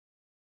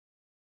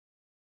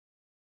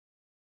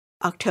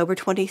October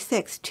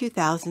 26,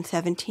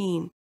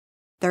 2017,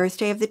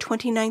 Thursday of the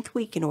 29th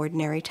week in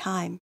Ordinary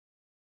Time.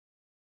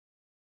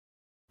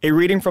 A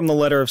reading from the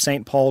letter of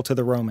St. Paul to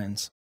the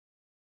Romans.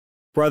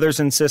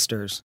 Brothers and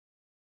sisters,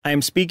 I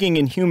am speaking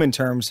in human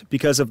terms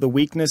because of the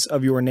weakness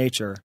of your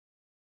nature.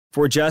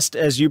 For just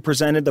as you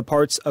presented the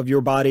parts of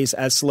your bodies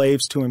as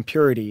slaves to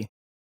impurity,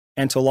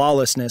 and to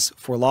lawlessness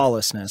for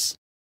lawlessness,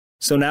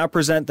 so now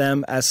present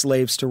them as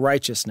slaves to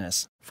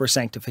righteousness for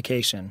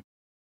sanctification.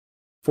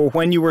 For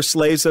when you were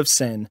slaves of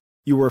sin,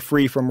 you were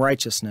free from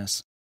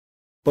righteousness.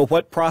 But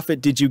what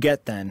profit did you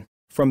get then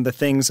from the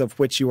things of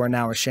which you are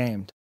now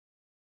ashamed?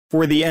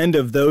 For the end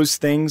of those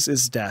things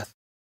is death.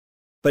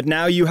 But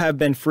now you have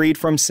been freed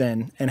from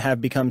sin and have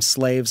become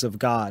slaves of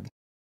God.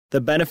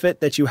 The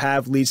benefit that you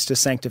have leads to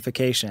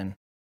sanctification,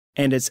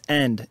 and its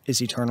end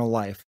is eternal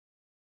life.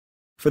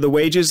 For the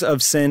wages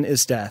of sin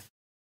is death,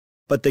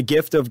 but the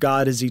gift of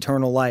God is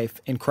eternal life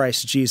in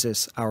Christ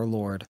Jesus our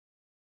Lord.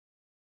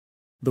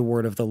 The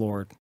word of the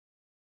Lord.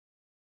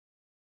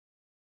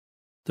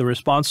 The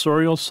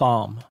responsorial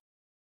psalm.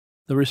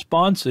 The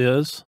response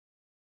is,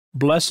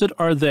 Blessed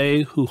are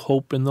they who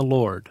hope in the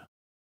Lord.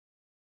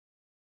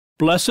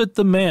 Blessed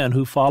the man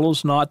who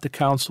follows not the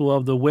counsel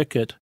of the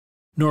wicked,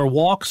 nor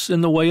walks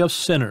in the way of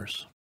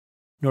sinners,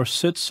 nor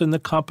sits in the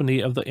company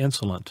of the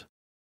insolent,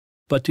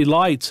 but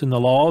delights in the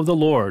law of the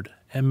Lord,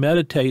 and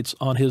meditates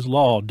on his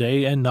law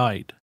day and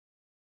night.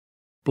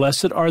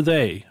 Blessed are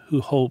they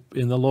who hope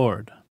in the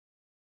Lord.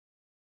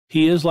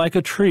 He is like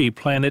a tree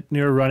planted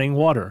near running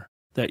water,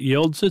 that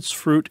yields its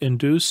fruit in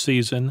due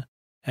season,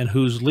 and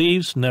whose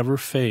leaves never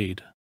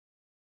fade.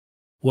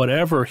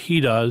 Whatever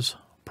he does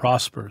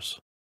prospers.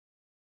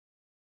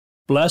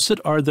 Blessed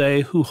are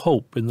they who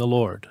hope in the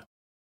Lord.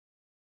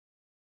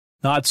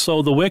 Not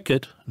so the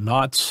wicked,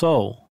 not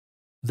so.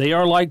 They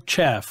are like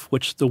chaff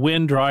which the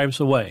wind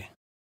drives away.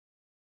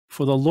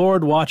 For the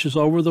Lord watches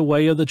over the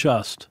way of the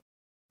just,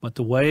 but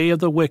the way of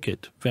the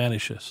wicked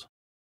vanishes.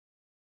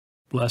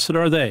 Blessed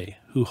are they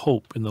who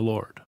hope in the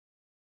Lord.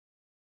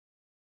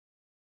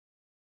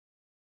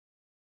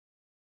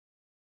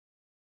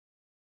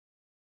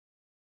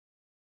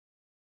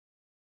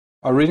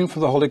 A reading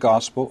from the Holy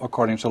Gospel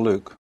according to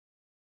Luke.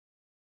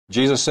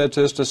 Jesus said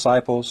to his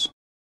disciples,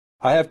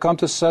 I have come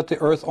to set the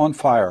earth on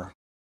fire,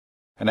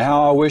 and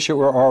how I wish it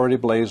were already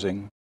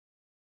blazing.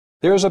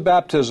 There is a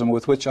baptism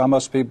with which I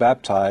must be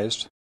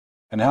baptized,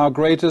 and how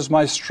great is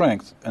my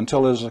strength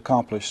until it is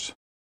accomplished.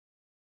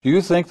 Do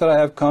you think that I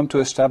have come to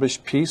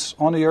establish peace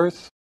on the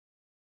earth?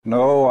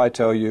 No, I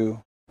tell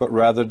you, but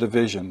rather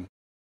division.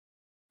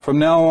 From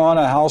now on,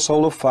 a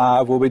household of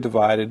 5 will be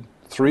divided,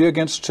 3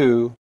 against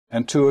 2,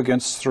 and 2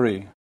 against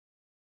 3.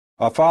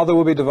 A father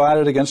will be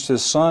divided against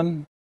his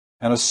son,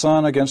 and a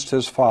son against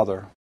his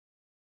father.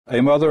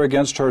 A mother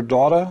against her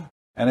daughter,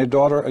 and a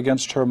daughter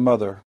against her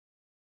mother.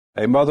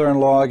 A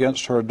mother-in-law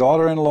against her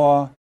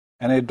daughter-in-law,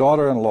 and a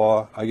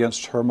daughter-in-law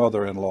against her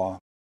mother-in-law.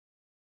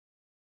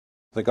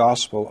 The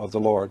Gospel of the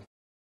Lord.